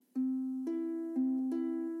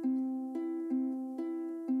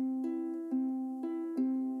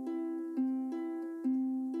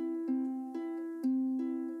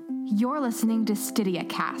You're listening to Stydia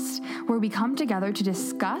Cast, where we come together to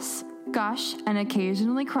discuss, gush, and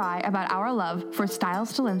occasionally cry about our love for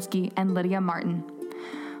Stiles Stilinski and Lydia Martin.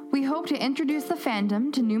 We hope to introduce the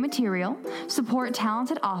fandom to new material, support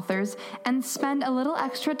talented authors, and spend a little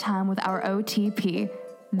extra time with our OTP.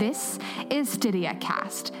 This is Stydia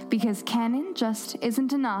Cast, because canon just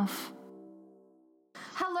isn't enough.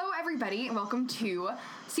 Hello, everybody, and welcome to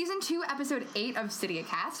Season 2, Episode 8 of Stydia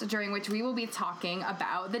Cast, during which we will be talking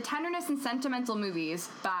about The Tenderness and Sentimental Movies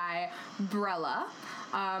by Brella,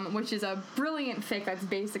 which is a brilliant fic that's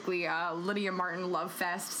basically a Lydia Martin love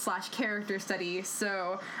fest / character study.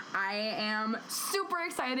 So I am super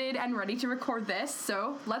excited and ready to record this,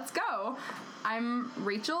 so let's go. I'm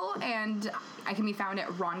Rachel, and I can be found at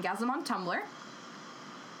Rongasm on Tumblr.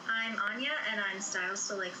 I'm Anya, and I'm Stiles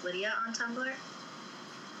to Like Lydia on Tumblr.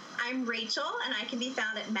 I'm Rachel, and I can be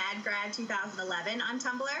found at MadGrad2011 on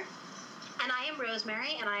Tumblr. And I am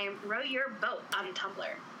Rosemary, and I am Row Your Boat on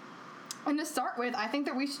Tumblr. And to start with, I think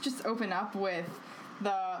that we should just open up with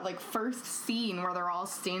the, first scene where they're all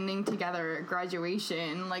standing together at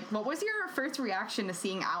graduation. What was your first reaction to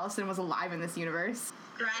seeing Allison was alive in this universe?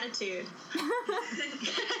 Gratitude.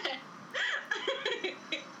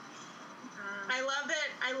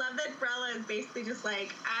 I love that Brella is basically just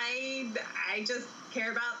like, I just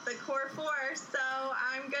care about the core four, so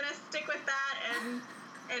I'm gonna stick with that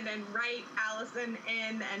and then write Allison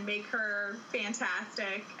in and make her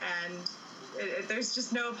fantastic, and there's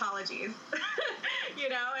just no apologies,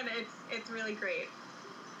 and it's really great.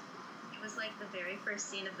 It was like the very first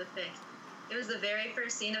scene of the fic. It was the very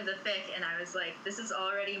first scene of the fic, and I was like, this is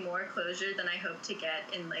already more closure than I hope to get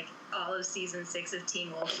in, all of Season 6 of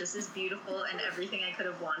Teen Wolf. This is beautiful and everything I could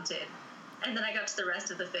have wanted. And then I got to the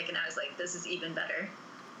rest of the fic, and I was like, this is even better.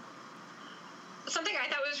 Something I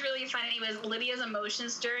thought was really funny was Lydia's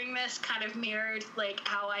emotions during this kind of mirrored,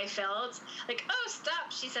 how I felt. Oh,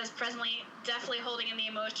 stop, she says presently, definitely holding in the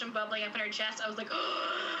emotion bubbling up in her chest. I was like, oh,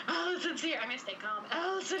 Allison's here. I'm going to stay calm.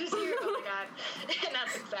 Allison is here. Oh, my God. And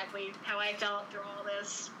that's exactly how I felt through all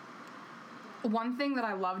this. One thing that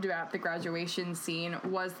I loved about the graduation scene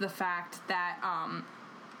was the fact that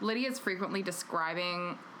Lydia's frequently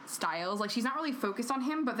describing Stiles. She's not really focused on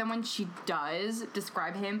him, but then when she does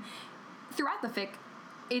describe him, throughout the fic,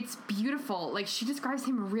 it's beautiful. She describes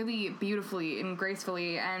him really beautifully and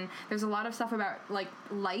gracefully, and there's a lot of stuff about,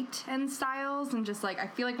 light and Stiles, and just, I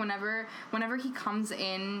feel like whenever he comes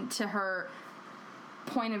in to her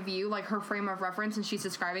point of view, her frame of reference, and she's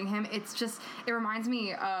describing him, it reminds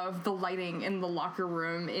me of the lighting in the locker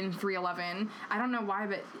room in 311. I don't know why,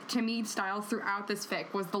 but to me, Stiles throughout this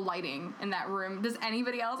fic was the lighting in that room. Does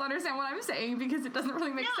anybody else understand what I'm saying? Because it doesn't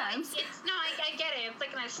really make sense. I get it.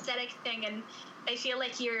 It's an aesthetic thing, and I feel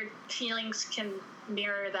like your feelings can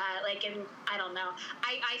mirror that. And I don't know.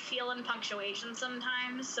 I feel in punctuation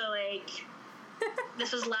sometimes, so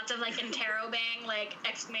this was lots of interrobang,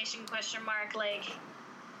 exclamation question mark,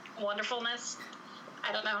 wonderfulness.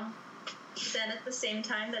 I don't know. Then at the same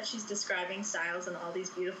time that she's describing Stiles in all these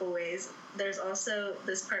beautiful ways, there's also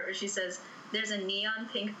this part where she says, there's a neon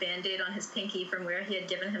pink Band-Aid on his pinky from where he had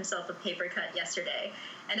given himself a paper cut yesterday.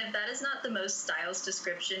 And if that is not the most Stiles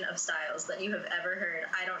description of Stiles that you have ever heard,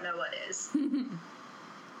 I don't know what is.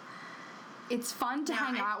 It's fun to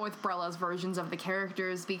hang out with Brella's versions of the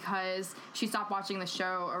characters because she stopped watching the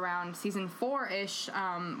show around season 4-ish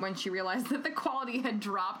when she realized that the quality had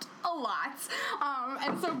dropped a lot.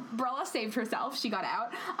 And so Brella saved herself. She got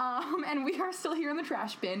out. And we are still here in the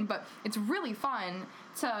trash bin. But it's really fun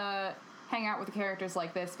to hang out with the characters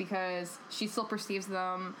like this because she still perceives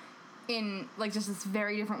them in just this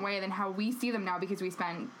very different way than how we see them now because we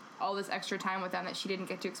spend all this extra time with them that she didn't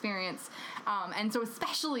get to experience. And so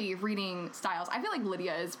especially reading Stiles, I feel like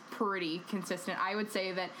Lydia is pretty consistent. I would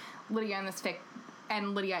say that Lydia in this fic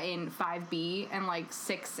and Lydia in 5B and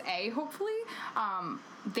 6A, hopefully,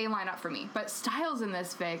 they line up for me. But Stiles in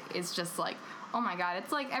this fic is just oh my God,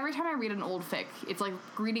 it's every time I read an old fic, it's like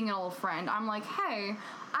greeting an old friend. I'm like, hey,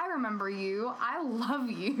 I remember you. I love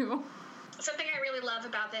you. Something I really love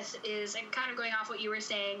about this is, and kind of going off what you were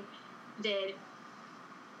saying, that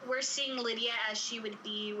we're seeing Lydia as she would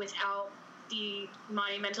be without the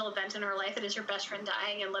monumental event in her life that is her best friend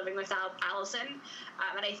dying and living without Allison.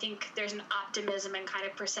 And I think there's an optimism and kind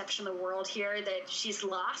of perception of the world here that she's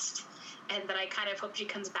lost and that I kind of hope she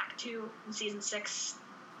comes back to in season 6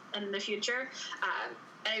 and in the future.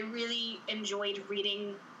 I really enjoyed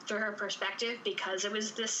reading through her perspective because it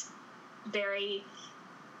was this very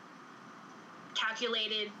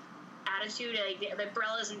calculated attitude. That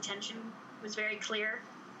Brella's intention was very clear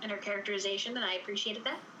in her characterization, and I appreciated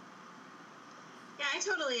that. Yeah, I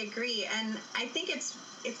totally agree, and I think it's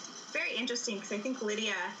very interesting because I think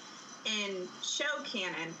Lydia in show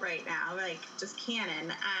canon right now, like just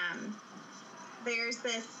canon, there's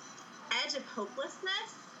this edge of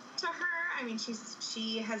hopelessness to her. I mean,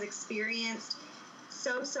 she has experienced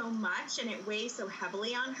so much, and it weighs so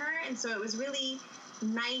heavily on her, and so it was really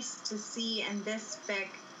nice to see in this fic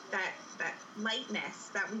that lightness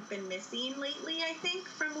that we've been missing lately, I think,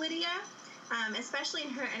 from Lydia, especially in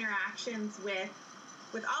her interactions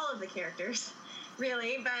with all of the characters,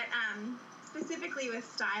 really, but specifically with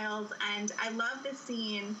Styles. And I love the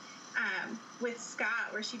scene with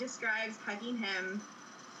Scott where she describes hugging him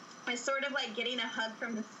as sort of like getting a hug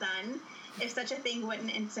from the sun, if such a thing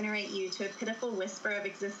wouldn't incinerate you to a pitiful whisper of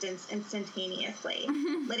existence instantaneously.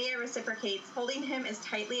 Lydia reciprocates, holding him as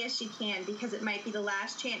tightly as she can because it might be the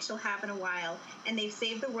last chance she'll have in a while, and they've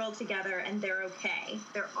saved the world together, and they're okay.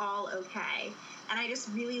 They're all okay. And I just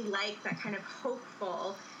really like that kind of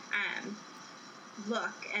hopeful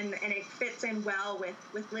look, and it fits in well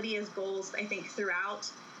with Lydia's goals, I think, throughout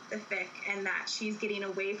the fic, and that she's getting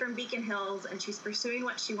away from Beacon Hills and she's pursuing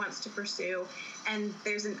what she wants to pursue, and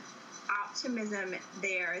there's an optimism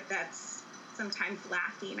there that's sometimes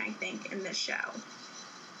lacking, I think, in this show.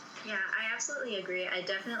 Yeah, I absolutely agree. I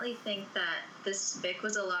definitely think that this fic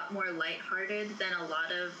was a lot more lighthearted than a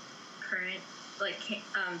lot of current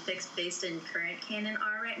fics based in current canon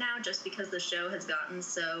are right now, just because the show has gotten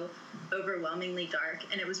so overwhelmingly dark.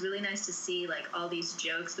 And it was really nice to see like all these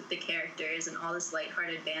jokes with the characters and all this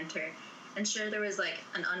lighthearted banter. And sure, there was like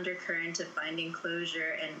an undercurrent of finding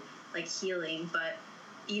closure and like healing, but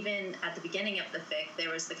even at the beginning of the fic, there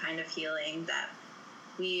was the kind of healing that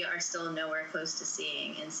we are still nowhere close to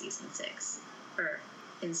seeing in season 6, or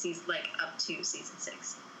in season up to season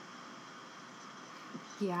 6.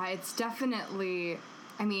 Yeah, it's definitely,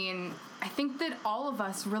 I mean, I think that all of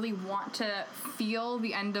us really want to feel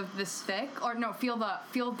the end of this fic, or no, feel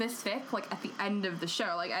this fic, like, at the end of the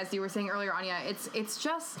show. Like, as you were saying earlier, Anya, it's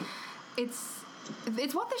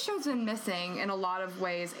what the show's been missing in a lot of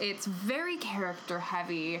ways. It's very character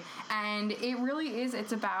heavy, and it really is,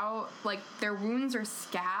 it's about, like, their wounds are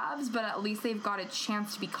scabs, but at least they've got a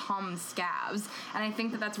chance to become scabs. And I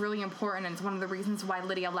think that that's really important, and it's one of the reasons why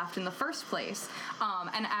Lydia left in the first place.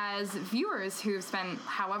 And as viewers who've spent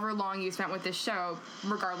however long you spent with this show,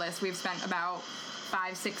 regardless, we've spent about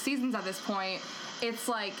 5-6 seasons at this point, it's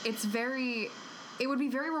like, it would be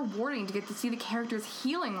very rewarding to get to see the characters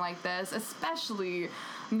healing like this, especially,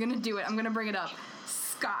 I'm going to bring it up,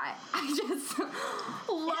 Scott. I just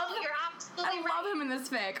love him in this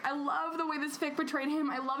fic. I love the way this fic portrayed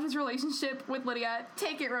him. I love his relationship with Lydia.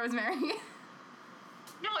 Take it, Rosemary.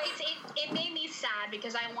 No, it made me sad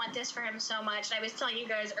because I want this for him so much. And I was telling you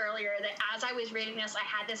guys earlier that as I was reading this, I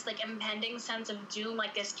had this like impending sense of doom,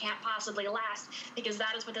 like this can't possibly last, because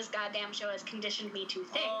that is what this goddamn show has conditioned me to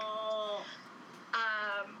think. Oh.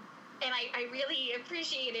 And I really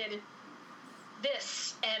appreciated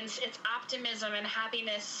this and its optimism and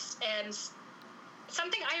happiness, and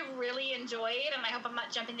something I really enjoyed, and I hope I'm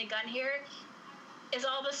not jumping the gun here, is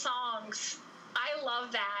all the songs. I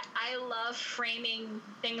love that. I love framing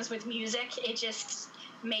things with music. It just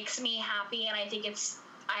makes me happy, and I think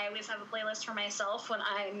I always have a playlist for myself when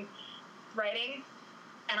I'm writing,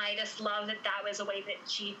 and I just love that was a way that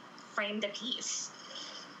she framed a piece.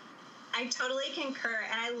 I totally concur,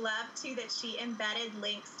 and I love, too, that she embedded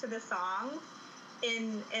links to the song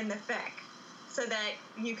in the fic, so that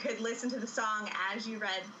you could listen to the song as you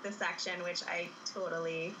read the section, which I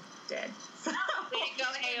totally did. So way to go,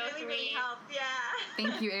 AO3. Really helped, yeah.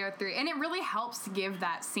 Thank you, AO3. And it really helps give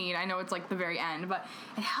that scene, I know it's like the very end, but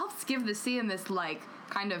it helps give the scene this like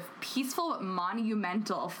kind of peaceful but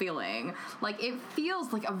monumental feeling. Like, it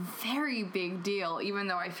feels like a very big deal, even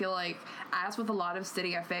though I feel like, as with a lot of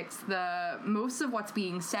Stydia fics, most of what's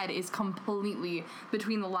being said is completely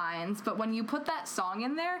between the lines. But when you put that song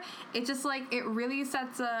in there, it just like, it really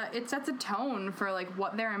sets a tone for like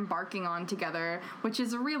what they're embarking on together, which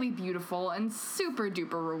is really beautiful and super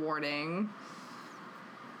duper rewarding.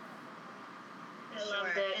 I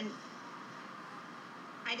loved it. And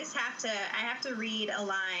I just have to read a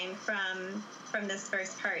line from this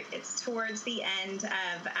first part. It's towards the end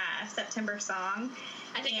of September Song.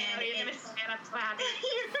 I think I know you're going to say it. I'm so happy.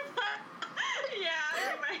 Yeah,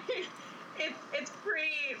 it's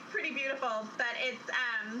pretty beautiful. But it's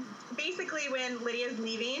basically when Lydia's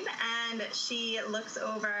leaving and she looks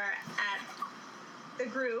over at the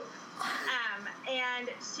group. And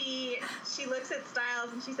she looks at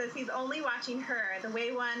Styles and she says, he's only watching her the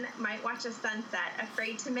way one might watch a sunset,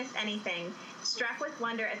 afraid to miss anything, struck with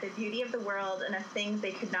wonder at the beauty of the world and of things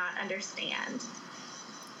they could not understand.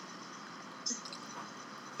 Just,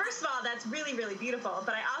 first first of all, that's really, really beautiful.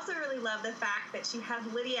 But I also really love the fact that she has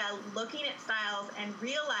Lydia looking at Stiles and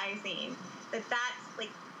realizing that that's, like,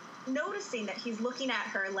 noticing that he's looking at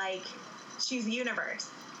her like she's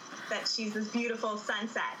universe, that she's this beautiful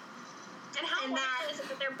sunset. And how wonderful is it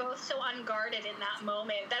that they're both so unguarded in that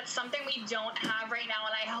moment? That's something we don't have right now,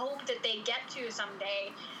 and I hope that they get to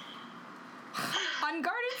someday.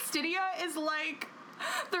 Unguarded Stydia is like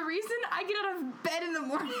the reason I get out of bed in the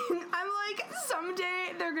morning. I'm like,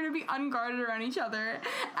 someday they're gonna be unguarded around each other,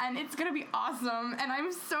 and it's gonna be awesome, and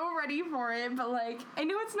I'm so ready for it, but like, I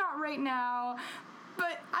know it's not right now,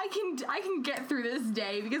 but I can get through this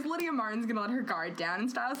day, because Lydia Martin's gonna let her guard down, and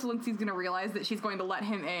Stiles Stilinski's gonna realize that she's going to let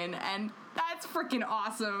him in, and that's freaking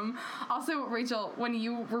awesome. Also, Rachel, when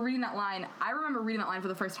you were reading that line, I remember reading that line for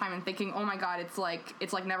the first time and thinking, oh my god, it's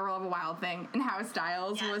like Never Love a Wild Thing, and how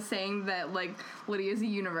Stiles was saying that, like, Lydia's a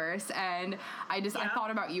universe, and I thought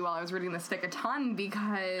about you while I was reading this fic a ton,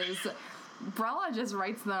 because Brella just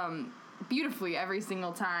writes them beautifully every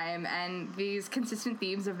single time, and these consistent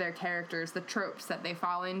themes of their characters, the tropes that they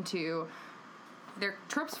fall into, they're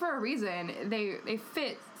tropes for a reason. They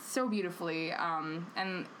fit so beautifully,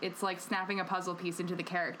 and it's like snapping a puzzle piece into the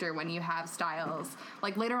character when you have Stiles.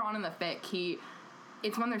 Like, later on in the fic,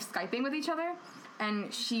 it's when they're Skyping with each other,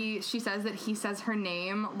 and she says that he says her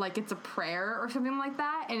name like it's a prayer or something like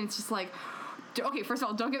that, and it's just like, okay, first of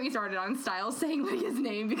all, don't get me started on Stiles saying Lydia's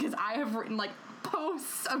name, because I have written, like,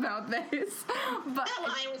 posts about this. But that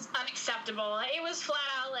line was unacceptable. It was flat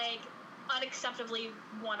out, like, unacceptably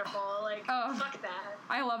wonderful. Like, fuck that.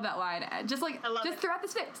 I love that line. Just throughout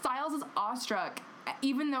this fic, Stiles is awestruck,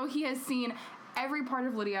 even though he has seen every part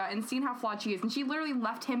of Lydia and seen how flawed she is, and she literally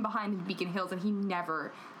left him behind in Beacon Hills, and he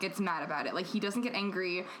never gets mad about it. Like, he doesn't get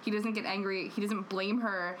angry. He doesn't blame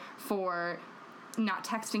her for not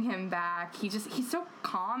texting him back. He's so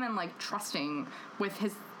calm and, like, trusting with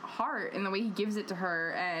his heart and the way he gives it to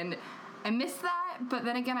her, and I miss that, but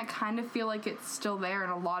then again, I kind of feel like it's still there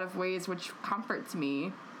in a lot of ways, which comforts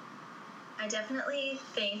me. I definitely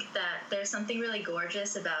think that there's something really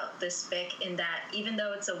gorgeous about this fic, in that even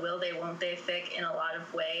though it's a will they won't they fic in a lot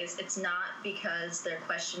of ways, it's not because they're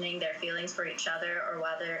questioning their feelings for each other or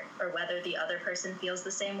whether the other person feels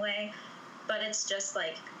the same way, but it's just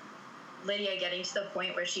like Lydia getting to the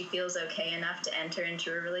point where she feels okay enough to enter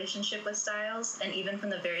into a relationship with Stiles, and even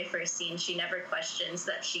from the very first scene, she never questions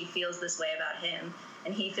that she feels this way about him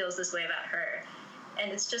and he feels this way about her.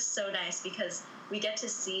 And it's just so nice because we get to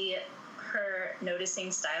see her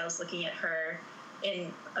noticing Stiles looking at her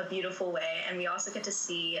in a beautiful way, and we also get to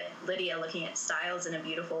see Lydia looking at Stiles in a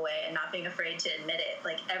beautiful way and not being afraid to admit it.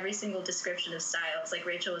 Like, every single description of Stiles, like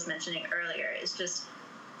Rachel was mentioning earlier, is just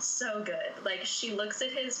so good. Like, she looks at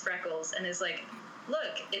his freckles and is like,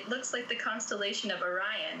 look, it looks like the constellation of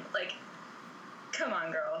Orion. Like, come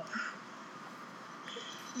on, girl.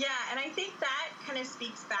 Yeah, and I think that kind of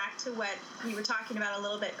speaks back to what we were talking about a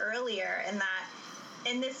little bit earlier, in that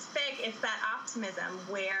in this fic, it's that optimism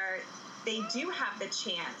where they do have the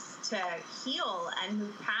chance to heal and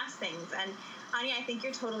move past things. And Anya, I think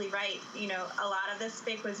you're totally right. You know, a lot of this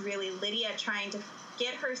fic was really Lydia trying to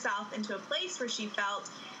get herself into a place where she felt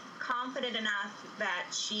confident enough that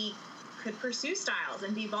she could pursue Stiles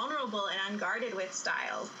and be vulnerable and unguarded with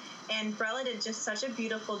Stiles. And Brella did just such a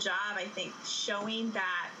beautiful job, I think, showing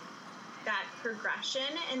that progression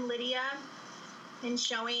in Lydia, and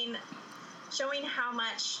showing how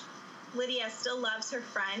much Lydia still loves her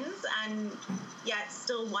friends and yet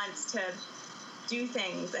still wants to do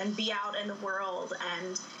things and be out in the world,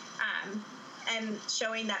 and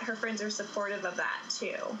showing that her friends are supportive of that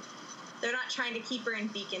too. They're not trying to keep her in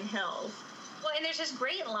Beacon Hills. Well, and there's this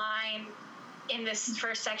great line in this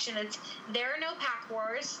first section. It's, there are no pack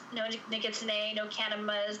wars, no Nikitsune, no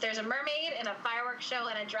Canamas. There's a mermaid and a fireworks show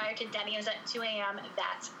and a drive to Denny's at 2 a.m.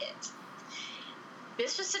 That's it.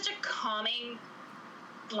 This was such a calming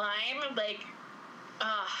line. Like,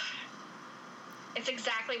 it's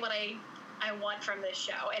exactly what I want from this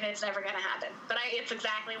show, and it's never going to happen. But it's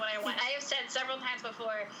exactly what I want. I have said several times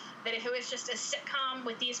before that if it was just a sitcom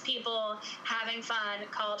with these people having fun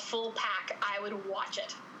called Full Pack, I would watch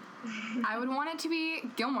it. I would want it to be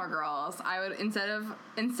Gilmore Girls. I would, instead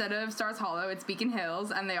of Stars Hollow, it's Beacon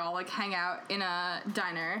Hills, and they all, like, hang out in a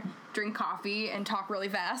diner, drink coffee, and talk really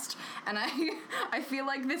fast. And I feel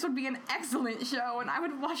like this would be an excellent show, and I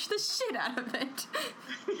would watch the shit out of it.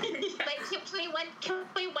 Like, can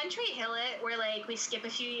we One Tree Hill it, where, like, we skip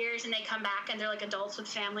a few years and they come back and they're, like, adults with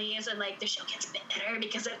families, and, like, the show gets better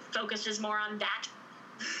because it focuses more on that?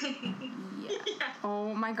 Yeah.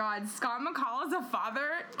 Oh my god, Scott McCall as a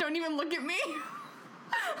father? Don't even look at me.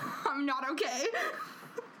 I'm not okay.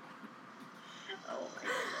 Oh my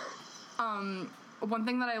goodness. One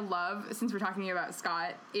thing that I love, since we're talking about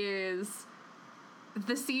Scott, is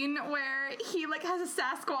the scene where he, like, has a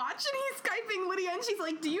Sasquatch and he's Skyping Lydia and she's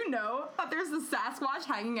like, do you know that there's a Sasquatch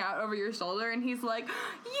hanging out over your shoulder? And he's like,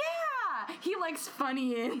 yeah! He likes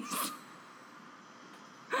funny-ins.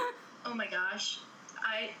 Oh my gosh.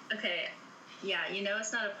 Okay. Yeah, you know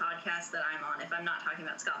it's not a podcast that I'm on if I'm not talking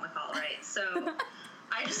about Scott McCall, right? So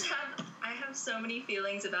I have so many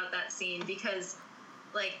feelings about that scene because,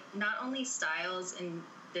 like, not only Stiles in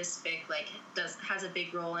this fic, like, has a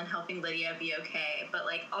big role in helping Lydia be okay, but,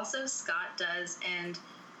 like, also Scott does, and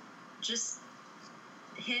just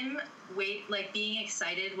him being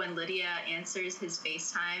excited when Lydia answers his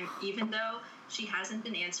FaceTime, even though she hasn't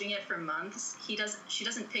been answering it for months, she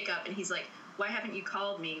doesn't pick up, and he's like, why haven't you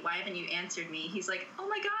called me? Why haven't you answered me? He's like, oh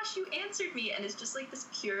my gosh, you answered me, and it's just, like, this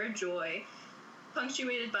pure joy,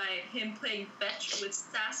 punctuated by him playing fetch with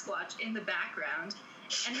Sasquatch in the background,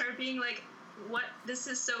 and her being like, what, this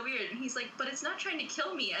is so weird, and he's like, but it's not trying to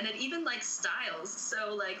kill me, and it even likes Stiles,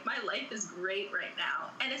 so, like, my life is great right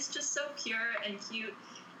now, and it's just so pure and cute,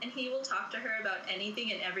 and he will talk to her about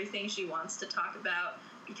anything and everything she wants to talk about,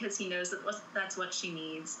 because he knows that that's what she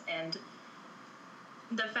needs, and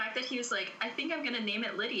the fact that he was like, I think I'm gonna name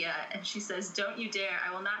it Lydia, and she says, don't you dare,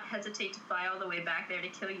 I will not hesitate to fly all the way back there to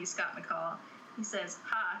kill you, Scott McCall. He says,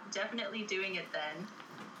 ha, definitely doing it then.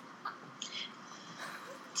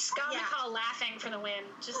 Scott McCall laughing for the win.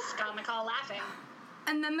 Just Scott McCall laughing.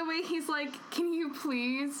 And then the way he's like, can you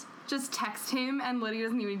please just text him? And Lydia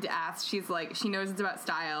doesn't even need to ask. She's like, she knows it's about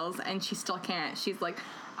Stiles, and she still can't. She's like,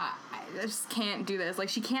 I just can't do this. Like,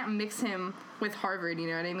 she can't mix him with Harvard, you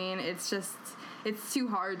know what I mean? It's just, it's too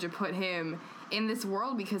hard to put him in this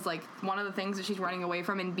world because, like, one of the things that she's running away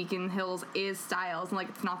from in Beacon Hills is Stiles, and, like,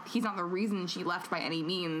 he's not the reason she left by any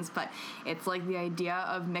means, but it's, like, the idea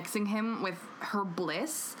of mixing him with her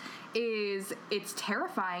bliss it's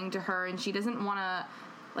terrifying to her, and she doesn't want to,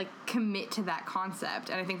 like, commit to that concept.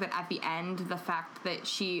 And I think that at the end, the fact that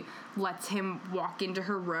she lets him walk into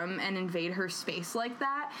her room and invade her space like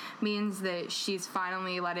that means that she's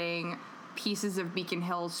finally letting pieces of Beacon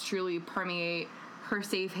Hills truly permeate her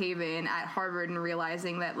safe haven at Harvard, and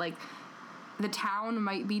realizing that, like, the town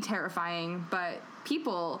might be terrifying, but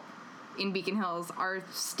people in Beacon Hills are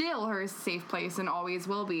still her safe place and always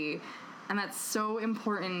will be. And that's so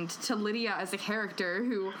important to Lydia as a character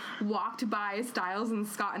who walked by Stiles and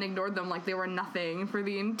Scott and ignored them like they were nothing for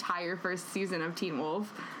the entire first season of Teen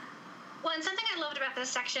Wolf. Well, and something I loved about this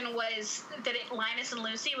section was that Linus and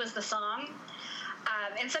Lucy was the song.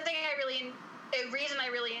 And something a reason I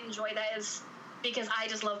really enjoy that is because I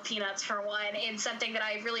just love Peanuts, for one. And something that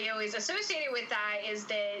I really always associated with that is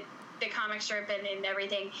that the comic strip and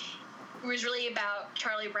everything was really about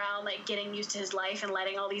Charlie Brown, like, getting used to his life and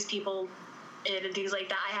letting all these people in and things like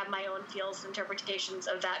that. I have my own feels and interpretations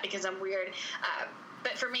of that because I'm weird.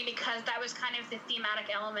 But for me, because that was kind of the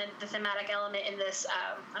thematic element in this,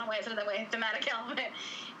 I don't know why I said it that way, thematic element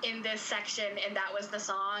in this section, and that was the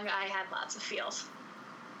song, I had lots of feels.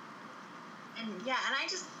 And I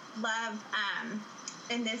just love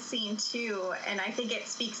in this scene too, and I think it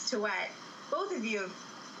speaks to what both of you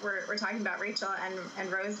were talking about, Rachel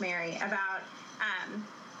and Rosemary, about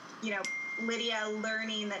Lydia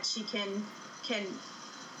learning that she can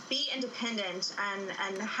be independent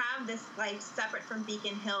and have this life separate from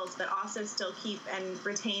Beacon Hills, but also still keep and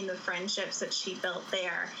retain the friendships that she built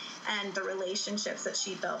there and the relationships that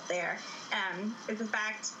she built there. Is the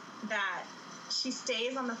fact that she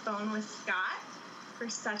stays on the phone with Scott for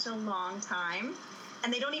such a long time,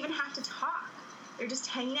 and they don't even have to talk. They're just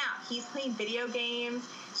hanging out. He's playing video games,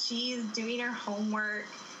 she's doing her homework,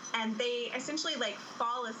 and they essentially, like,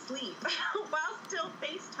 fall asleep while still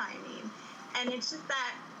FaceTiming. And it's just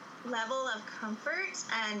that level of comfort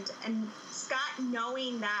and Scott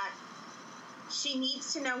knowing that she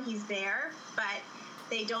needs to know he's there, but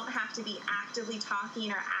they don't have to be actively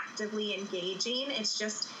talking or actively engaging. It's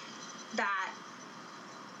just that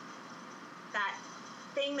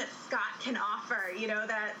thing that Scott can offer,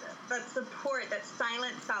 that support, that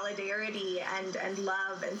silent solidarity and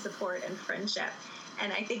love and support and friendship.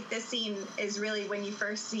 And I think this scene is really when you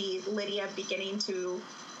first see Lydia beginning to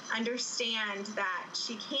understand that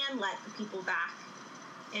she can let the people back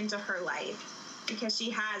into her life, because she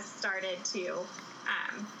has started to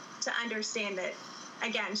understand that,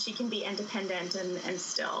 again, she can be independent and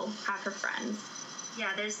still have her friends.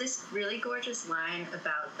 Yeah, there's this really gorgeous line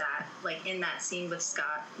about that, like, in that scene with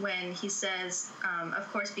Scott, when he says, of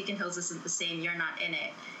course Beacon Hills isn't the same, you're not in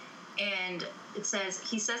it. And it says,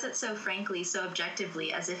 he says it so frankly, so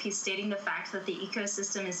objectively, as if he's stating the fact that the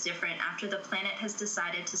ecosystem is different after the planet has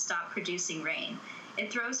decided to stop producing rain.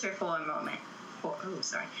 It throws her for a moment.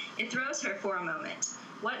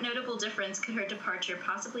 What notable difference could her departure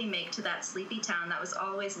possibly make to that sleepy town that was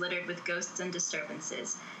always littered with ghosts and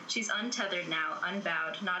disturbances? She's untethered now,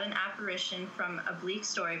 unbowed, not an apparition from a bleak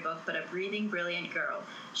storybook, but a breathing, brilliant girl.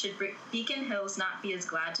 Should Beacon Hills not be as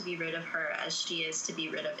glad to be rid of her as she is to be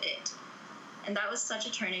rid of it? And that was such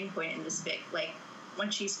a turning point in this fic, like,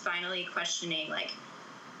 when she's finally questioning, like,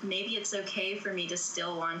 maybe it's okay for me to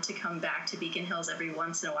still want to come back to Beacon Hills every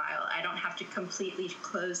once in a while. I don't have to completely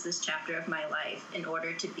close this chapter of my life in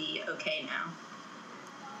order to be okay now.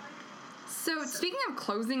 So speaking of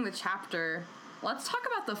closing the chapter, let's talk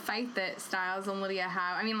about the fight that Stiles and Lydia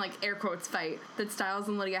have. I mean, like, air quotes fight that Stiles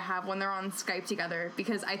and Lydia have when they're on Skype together,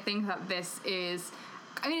 because I think that this is...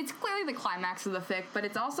 I mean, it's clearly the climax of the fic, but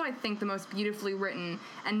it's also, I think, the most beautifully written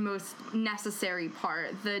and most necessary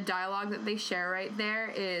part. The dialogue that they share right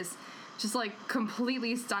there is just, like,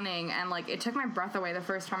 completely stunning, and, like, it took my breath away the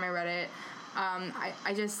first time I read it.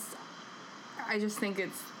 I just think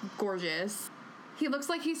it's gorgeous. He looks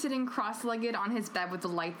like he's sitting cross-legged on his bed with the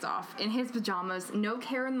lights off, in his pajamas, no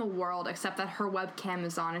care in the world except that her webcam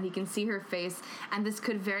is on and he can see her face, and this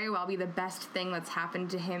could very well be the best thing that's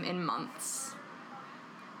happened to him in months.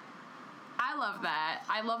 I love that.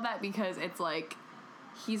 I love that because it's like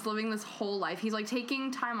he's living this whole life. He's like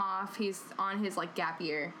taking time off. He's on his like gap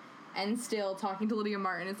year and still talking to Lydia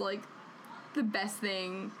Martin is like the best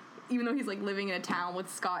thing, even though he's like living in a town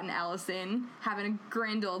with Scott and Allison, having a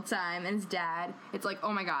grand old time, and his dad. It's like,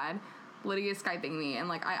 oh my god, Lydia's Skyping me. And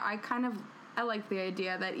like I like the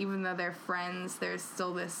idea that even though they're friends, there's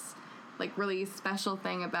still this like really special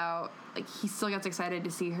thing about like he still gets excited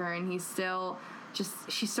to see her, and he's still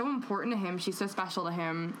she's so important to him. She's so special to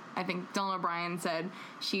him. I think Dylan O'Brien said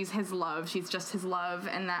she's his love. She's just his love.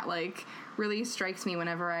 And that, like, really strikes me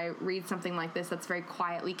whenever I read something like this that's very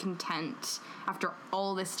quietly content after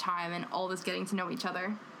all this time and all this getting to know each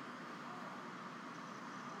other.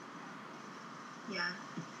 Yeah.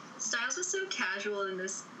 Stiles was so casual in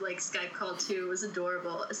this, like, Skype call, too. It was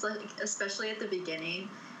adorable. It's like, especially at the beginning.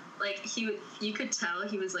 Like, you could tell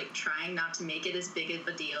he was, like, trying not to make it as big of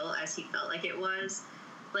a deal as he felt like it was.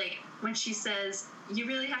 Like, when she says, you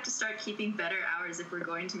really have to start keeping better hours if we're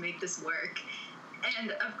going to make this work.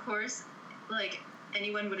 And, of course, like,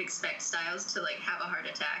 anyone would expect Stiles to, like, have a heart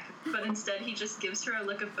attack. But instead, he just gives her a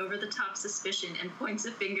look of over-the-top suspicion and points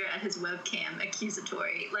a finger at his webcam,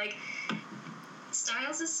 accusatory. Like,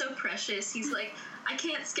 Stiles is so precious. He's like, I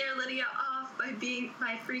can't scare Lydia off by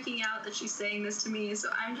freaking out that she's saying this to me, so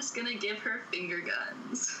I'm just gonna give her finger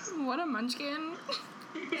guns. What a munchkin.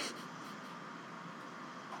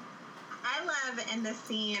 I love in the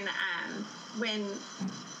scene when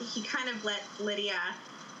he kind of let Lydia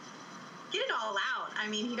get it all out. I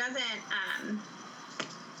mean, he doesn't,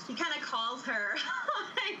 he kind of calls her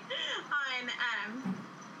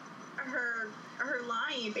on her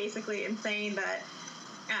lying, basically, and saying that,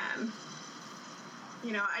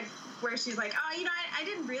 where she's like, oh, I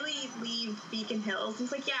didn't really leave Beacon Hills. And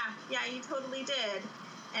he's like, yeah, you totally did.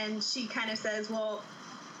 And she kind of says, well,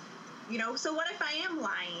 so what if I am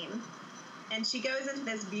lying? And she goes into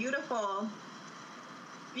this beautiful,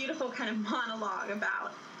 beautiful kind of monologue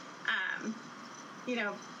about,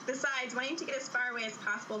 besides wanting to get as far away as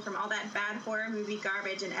possible from all that bad horror movie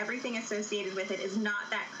garbage and everything associated with it is not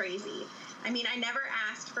that crazy. I mean, I never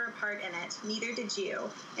asked for a part in it, neither did you.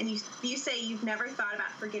 And you say you've never thought about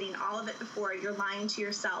forgetting all of it before. You're lying to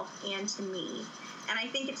yourself and to me. And I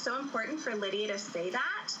think it's so important for Lydia to say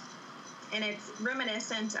that. And it's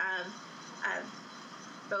reminiscent of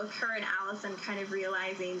both her and Allison kind of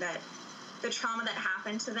realizing that the trauma that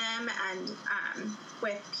happened to them and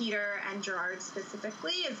with Peter and Gerard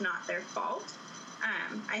specifically is not their fault.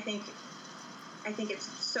 I think it's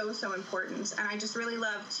so, so important. And I just really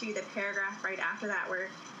love, too, the paragraph right after that where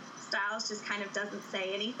Stiles just kind of doesn't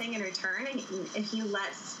say anything in return, and he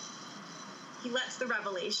lets the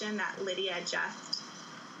revelation that Lydia just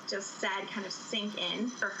said kind of sink in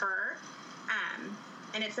for her.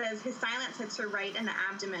 And it says, his silence hits her right in the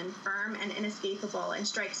abdomen, firm and inescapable, and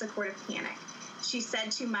strikes a chord of panic. She's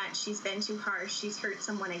said too much. She's been too harsh. She's hurt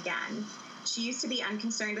someone again. She used to be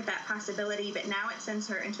unconcerned with that possibility, but now it sends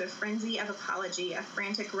her into a frenzy of apology, a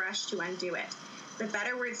frantic rush to undo it. The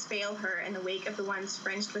better words fail her in the wake of the ones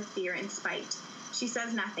fringed with fear and spite. She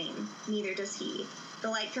says nothing, neither does he. The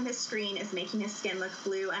light from his screen is making his skin look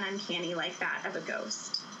blue and uncanny like that of a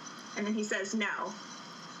ghost. And then he says, no,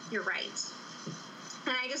 you're right.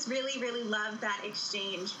 And I just really, really love that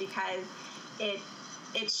exchange because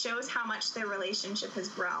it shows how much their relationship has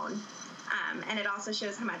grown. And it also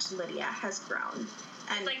shows how much Lydia has grown.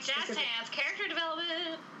 And it's like jazz hands, character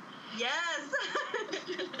development. Yes.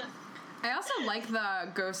 I also like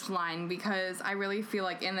the ghost line because I really feel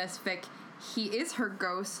like in this fic, he is her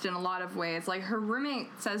ghost in a lot of ways. Like, her roommate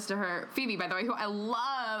says to her, Phoebe, by the way, who I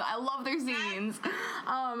love their scenes.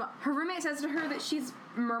 Her roommate says to her that she's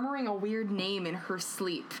murmuring a weird name in her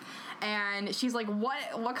sleep. And she's like,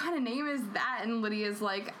 what kind of name is that? And Lydia's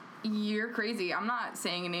like, you're crazy. I'm not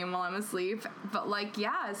saying a name while I'm asleep. But, like,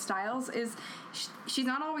 yeah, Stiles is... She's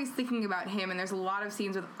not always thinking about him, and there's a lot of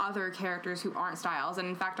scenes with other characters who aren't Stiles. And,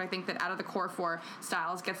 in fact, I think that out of the core four,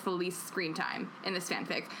 Stiles gets the least screen time in this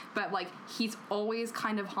fanfic. But, like, he's always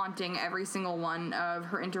kind of haunting every single one of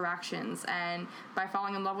her interactions. And by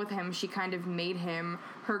falling in love with him, she kind of made him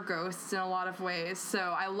her ghost in a lot of ways.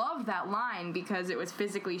 So I love that line because it was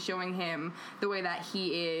physically showing him the way that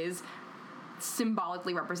he is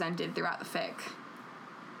symbolically represented throughout the fic.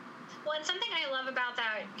 Well, and something I love about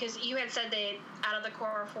that, because you had said that out of the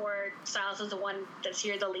core four, Stiles is the one that's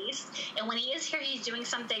here the least, and when he is here, he's doing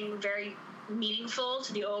something very meaningful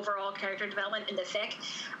to the overall character development in the fic.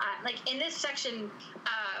 Like in this section,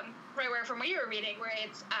 right where from where you were reading, where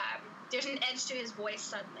it's there's an edge to his voice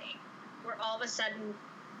suddenly, where all of a sudden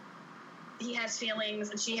he has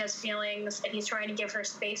feelings and she has feelings, and he's trying to give her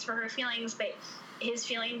space for her feelings, but his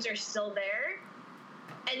feelings are still there.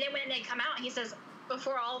 And then when they come out, he says,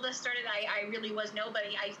 before all this started, I really was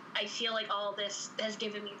nobody. I feel like all this has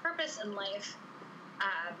given me purpose in life.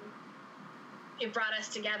 It brought us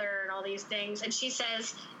together and all these things. And she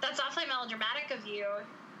says, that's awfully melodramatic of you.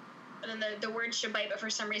 And then the words should bite, but for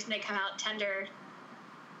some reason they come out tender.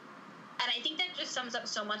 And I think that just sums up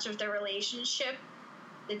so much of their relationship,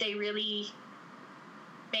 that they really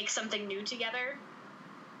make something new together.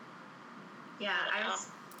 Yeah,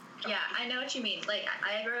 I know what you mean. Like,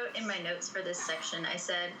 I wrote in my notes for this section, I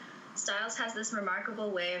said, Stiles has this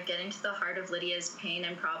remarkable way of getting to the heart of Lydia's pain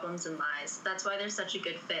and problems and lies. That's why they're such a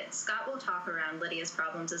good fit. Scott will talk around Lydia's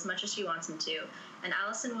problems as much as she wants him to, and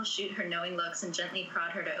Allison will shoot her knowing looks and gently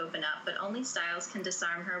prod her to open up, but only Stiles can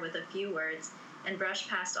disarm her with a few words and brush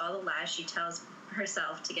past all the lies she tells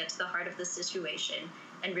herself to get to the heart of the situation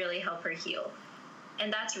and really help her heal.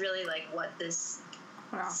 And that's really, like, what this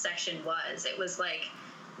section was. It was like,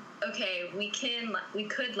 okay, we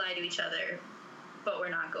could lie to each other, but we're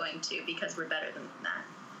not going to because we're better than that.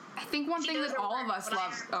 I think one thing that all of us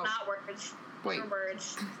love... Oh. Not words. Wait.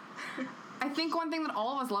 Words. I think one thing that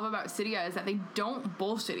all of us love about Cydia is that they don't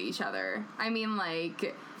bullshit each other. I mean,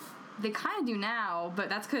 like, they kind of do now, but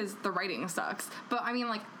that's because the writing sucks. But, I mean,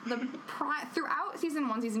 like, throughout Season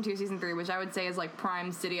 1, Season 2, Season 3, which I would say is, like,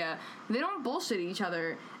 prime Cydia, they don't bullshit each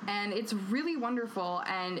other, and it's really wonderful,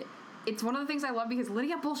 and it's one of the things I love because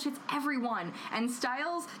Lydia bullshits everyone, and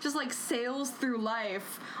Stiles just, like, sails through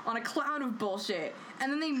life on a cloud of bullshit,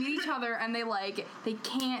 and then they meet each other, and they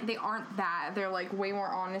aren't that. They're, like, way more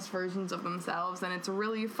honest versions of themselves, and it's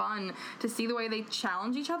really fun to see the way they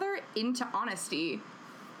challenge each other into honesty.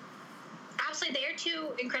 Absolutely, they are two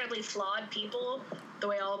incredibly flawed people, the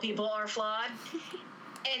way all people are flawed,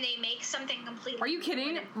 and they make something completely... Are you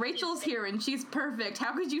kidding? Rachel's here, and she's perfect.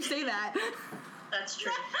 How could you say that? That's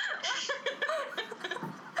true.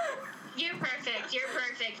 You're perfect,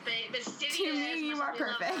 but Cydia, to me, you are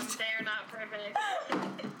perfect. They're not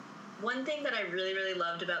perfect. One thing that I really, really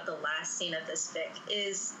loved about the last scene of this fic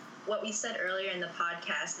is what we said earlier in the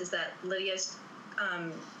podcast, is that Lydia's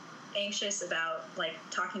anxious about, like,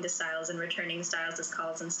 talking to Stiles and returning Stiles'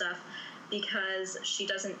 calls and stuff because she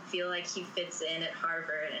doesn't feel like he fits in at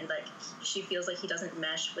Harvard, and, like, she feels like he doesn't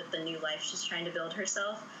mesh with the new life she's trying to build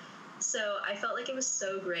herself. So I felt like it was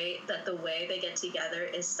so great that the way they get together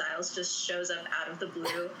is Stiles just shows up out of the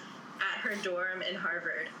blue at her dorm in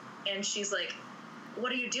Harvard, and she's like,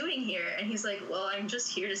 what are you doing here? And he's like, well, I'm just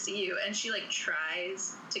here to see you. And she, like,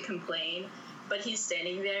 tries to complain, but he's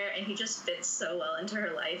standing there, and he just fits so well into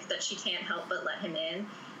her life that she can't help but let him in.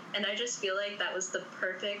 And I just feel like that was the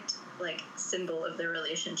perfect, like, symbol of their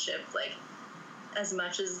relationship. Like, as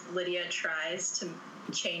much as Lydia tries to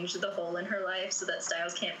change the hole in her life so that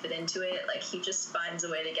Stiles can't fit into it, like, he just finds a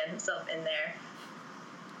way to get himself in there.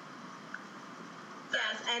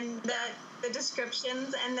 Yes, and the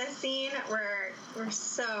descriptions in this scene were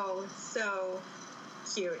so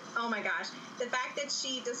cute. Oh my gosh. The fact that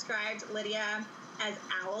she described Lydia as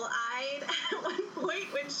owl-eyed at one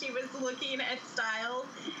point when she was looking at Stiles,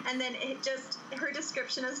 and then her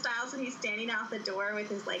description of Stiles when he's standing out the door with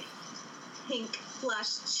his, like, pink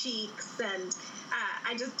flushed cheeks, and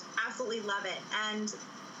I just absolutely love it. And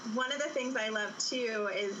one of the things I love too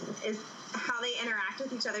is how they interact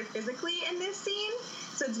with each other physically in this scene.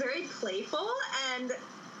 So it's very playful, and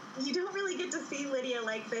you don't really get to see Lydia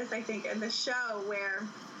like this, I think, in the show, where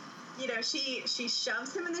she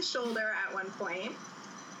shoves him in the shoulder at one point,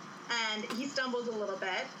 and he stumbles a little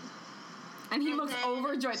bit. And he looks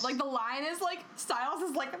overjoyed. Like, the line is, like, Styles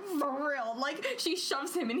is, like, thrilled. Like, she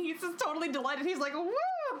shoves him, and he's just totally delighted. He's like, woo!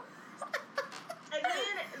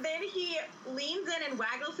 And then he leans in and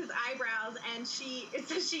waggles his eyebrows, and it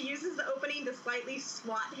says she uses the opening to slightly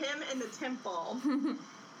swat him in the temple.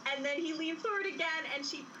 And then he leans forward again, and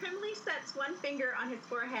she primly sets one finger on his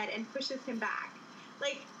forehead and pushes him back.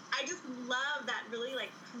 Like, I just love that really,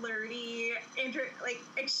 like, flirty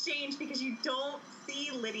exchange, because you don't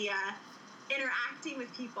see Lydia interacting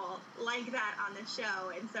with people like that on the show,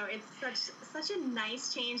 and so it's such a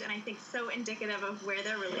nice change, and I think so indicative of where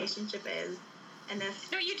their relationship is. And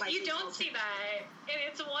this, no, you don't see that, and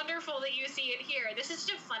it's wonderful that you see it here. This is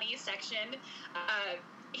just a funny section.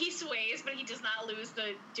 He sways, but he does not lose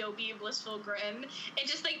the dopey, blissful grin. And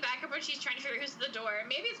just like back up when she's trying to figure who's at the door,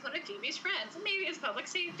 maybe it's one of Phoebe's friends, maybe it's public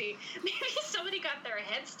safety, maybe somebody got their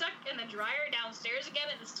head stuck in the dryer downstairs again,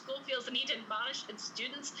 and the school feels the need to admonish its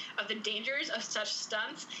students of the dangers of such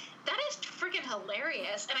stunts. That is freaking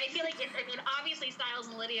hilarious. And I feel like, obviously Styles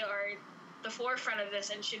and Lydia are the forefront of this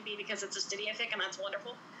and should be, because it's a Stydia fic, and that's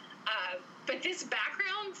wonderful. But this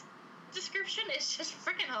background description is just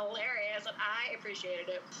freaking hilarious, and I appreciated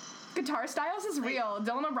it. Guitar Styles is real.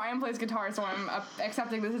 Dylan O'Brien plays guitar, so I'm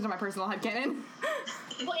accepting this into my personal headcanon.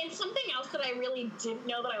 Well, and something else that I really didn't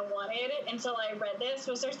know that I wanted until I read this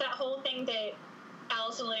was there's that whole thing that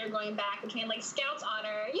Alice and Lydia are going back between, like, Scout's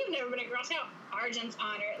honor, you've never been a Girl Scout, Argent's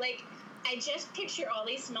honor. Like, I just picture all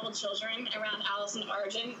these small children around Alice and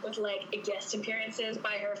Argent with, like, guest appearances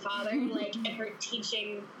by her father, like, and her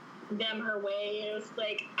teaching them her ways.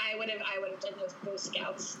 Like, I would have done those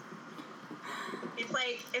Scouts. It's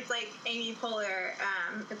like Amy Poehler.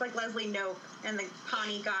 It's like Leslie Knope and the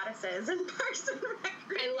Pawnee Goddesses in Parks and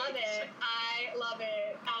Recreation. I love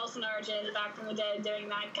it. Allison Argent, back from the dead, doing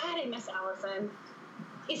that. God, I miss Allison.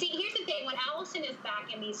 You see, here's the thing. When Allison is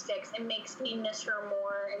back in these fics, it makes me miss her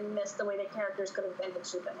more and miss the way the characters could have been had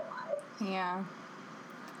she been alive. Yeah.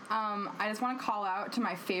 I just want to call out to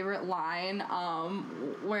my favorite line,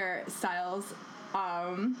 where Styles,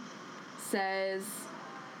 says,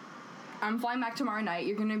 I'm flying back tomorrow night.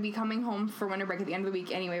 You're going to be coming home for winter break at the end of the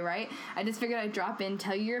week anyway, right? I just figured I'd drop in,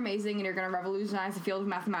 tell you you're amazing, and you're going to revolutionize the field of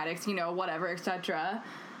mathematics, whatever, etc.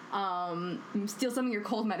 Steal some of your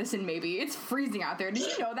cold medicine, maybe. It's freezing out there. Did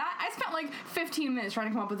you know that? I spent like 15 minutes trying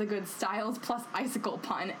to come up with a good Styles plus icicle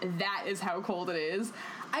pun. That is how cold it is.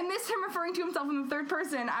 I missed him referring to himself in the third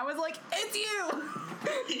person. I was like, it's you!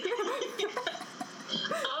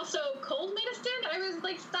 Also, cold medicine? I was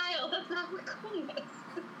like, Styles, that's not what cold medicine.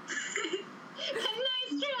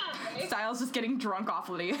 Nice try! Styles just getting drunk off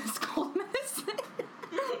Lydia's cold medicine.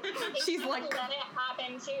 She's like, let it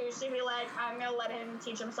happen too. She'd be like, I'm gonna let him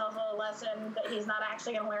teach himself a lesson that he's not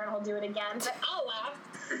actually gonna learn. He'll do it again, but I'll laugh.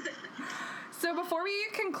 So before we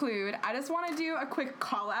conclude, I just want to do a quick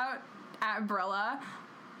call out at Brella.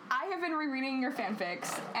 I have been rereading your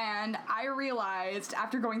fanfics, and I realized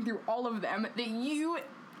after going through all of them that you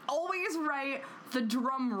always write the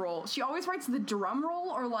drum roll. She always writes the drum roll,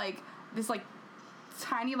 or like this like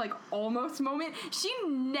tiny like almost moment. She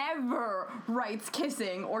never writes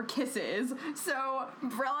kissing or kisses. So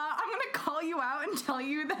Brella, I'm gonna call you out and tell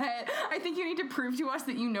you that I think you need to prove to us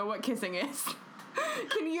that you know what kissing is.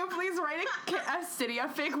 Can you please write a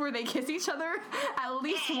Stydia fic where they kiss each other at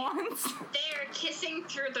least once? They are kissing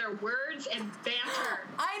through their words and banter.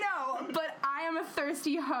 I know, but I am a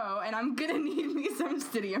thirsty hoe, and I'm gonna need me some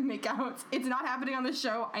Stydia makeouts. It's not happening on the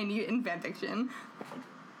show. I need it in fanfiction.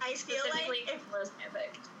 I feel like if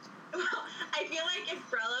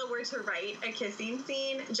Brella were to write a kissing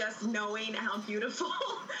scene, just knowing how beautiful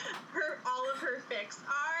all of her fics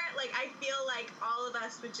are, like, I feel like all of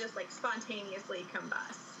us would just like spontaneously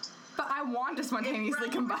combust. But I want to spontaneously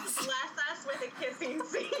combust. Bless us with a kissing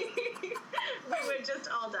scene, we would just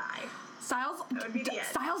all die.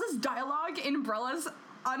 Styles' dialogue in Brella's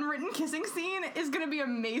unwritten kissing scene is gonna be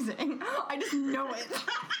amazing. I just know it.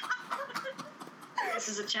 This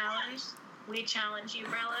is a challenge. We challenge you,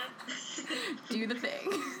 Brella. Do the thing.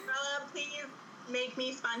 Brella, please make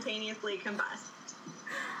me spontaneously combust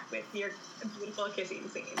with your beautiful kissing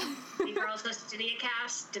scene. You girls host Stydia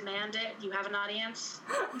cast, demand it. You have an audience.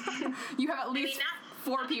 You have at least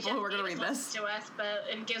 4 people who are going to read this. To us, but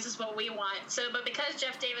it gives us what we want. But because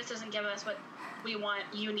Jeff Davis doesn't give us what we want,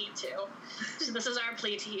 you need to. So this is our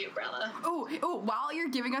plea to you, Brella. Oh, while you're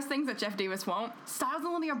giving us things that Jeff Davis won't, Styles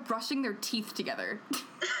and Lydia are brushing their teeth together.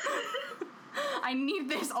 I need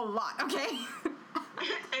this a lot, okay?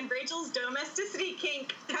 And Rachel's domesticity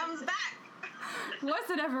kink comes back. Was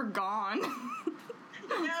it ever gone?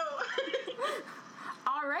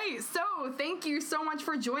 All right, so thank you so much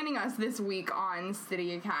for joining us this week on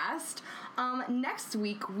StydiaCast. Next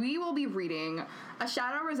week, we will be reading A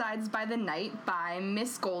Shadow Resides by the Night by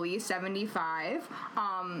Miss Goalie 75.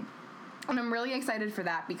 And I'm really excited for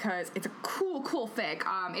that because it's a cool fic.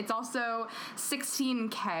 It's also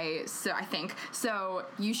 16K, so I think. So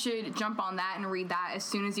you should jump on that and read that as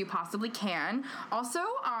soon as you possibly can. Also,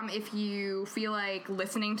 if you feel like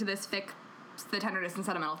listening to this fic, The Tenderness and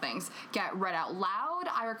Sentimental Things, get read out loud.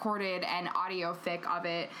 I recorded an audio fic of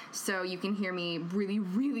it, so you can hear me really,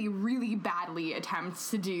 really, really badly attempt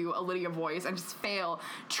to do a Lydia voice and just fail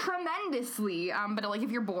tremendously. But like,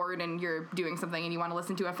 if you're bored and you're doing something and you want to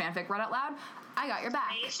listen to a fanfic read out loud, I got your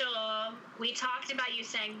back. Rachel, we talked about you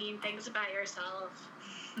saying mean things about yourself.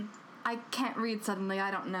 I can't read suddenly,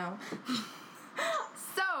 I don't know.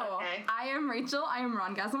 So, okay. I am Rachel, I am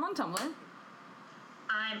Rongasm on Tumblr.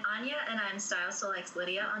 I'm Anya, and I'm Style So Likes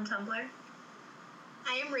Lydia on Tumblr.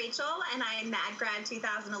 I am Rachel, and I am MadGrad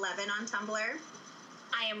 2011 on Tumblr.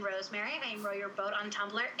 I am Rosemary, I am Row Your Boat on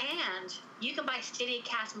Tumblr, and you can buy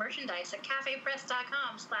StydiaCast merchandise at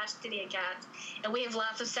cafepress.com/StydiaCast. And we have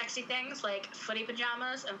lots of sexy things like footy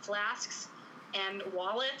pajamas and flasks and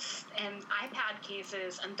wallets and iPad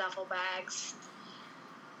cases and duffel bags.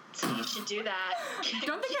 So you should do that. I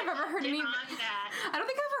don't think I've ever heard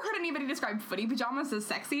anybody describe footy pajamas as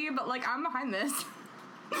sexy, but like, I'm behind this.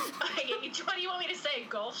 What do you want me to say?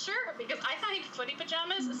 Golf shirt? Because I think footy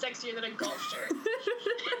pajamas is sexier than a golf shirt.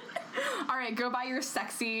 All right, go buy your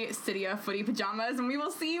sexy Stydia footy pajamas, and we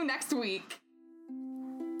will see you next week.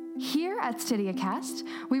 Here at StydiaCast,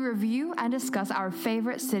 we review and discuss our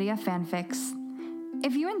favorite Stydia fanfics.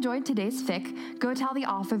 If you enjoyed today's fic, go tell the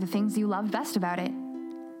author the things you loved best about it.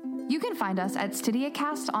 You can find us at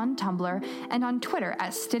StydiaCast on Tumblr and on Twitter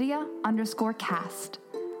at Stydia_cast.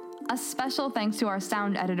 A special thanks to our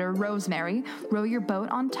sound editor, Rosemary, Row Your Boat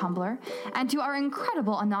on Tumblr, and to our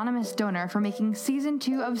incredible anonymous donor for making Season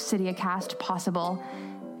 2 of StydiaCast possible.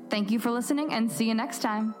 Thank you for listening, and see you next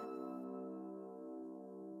time.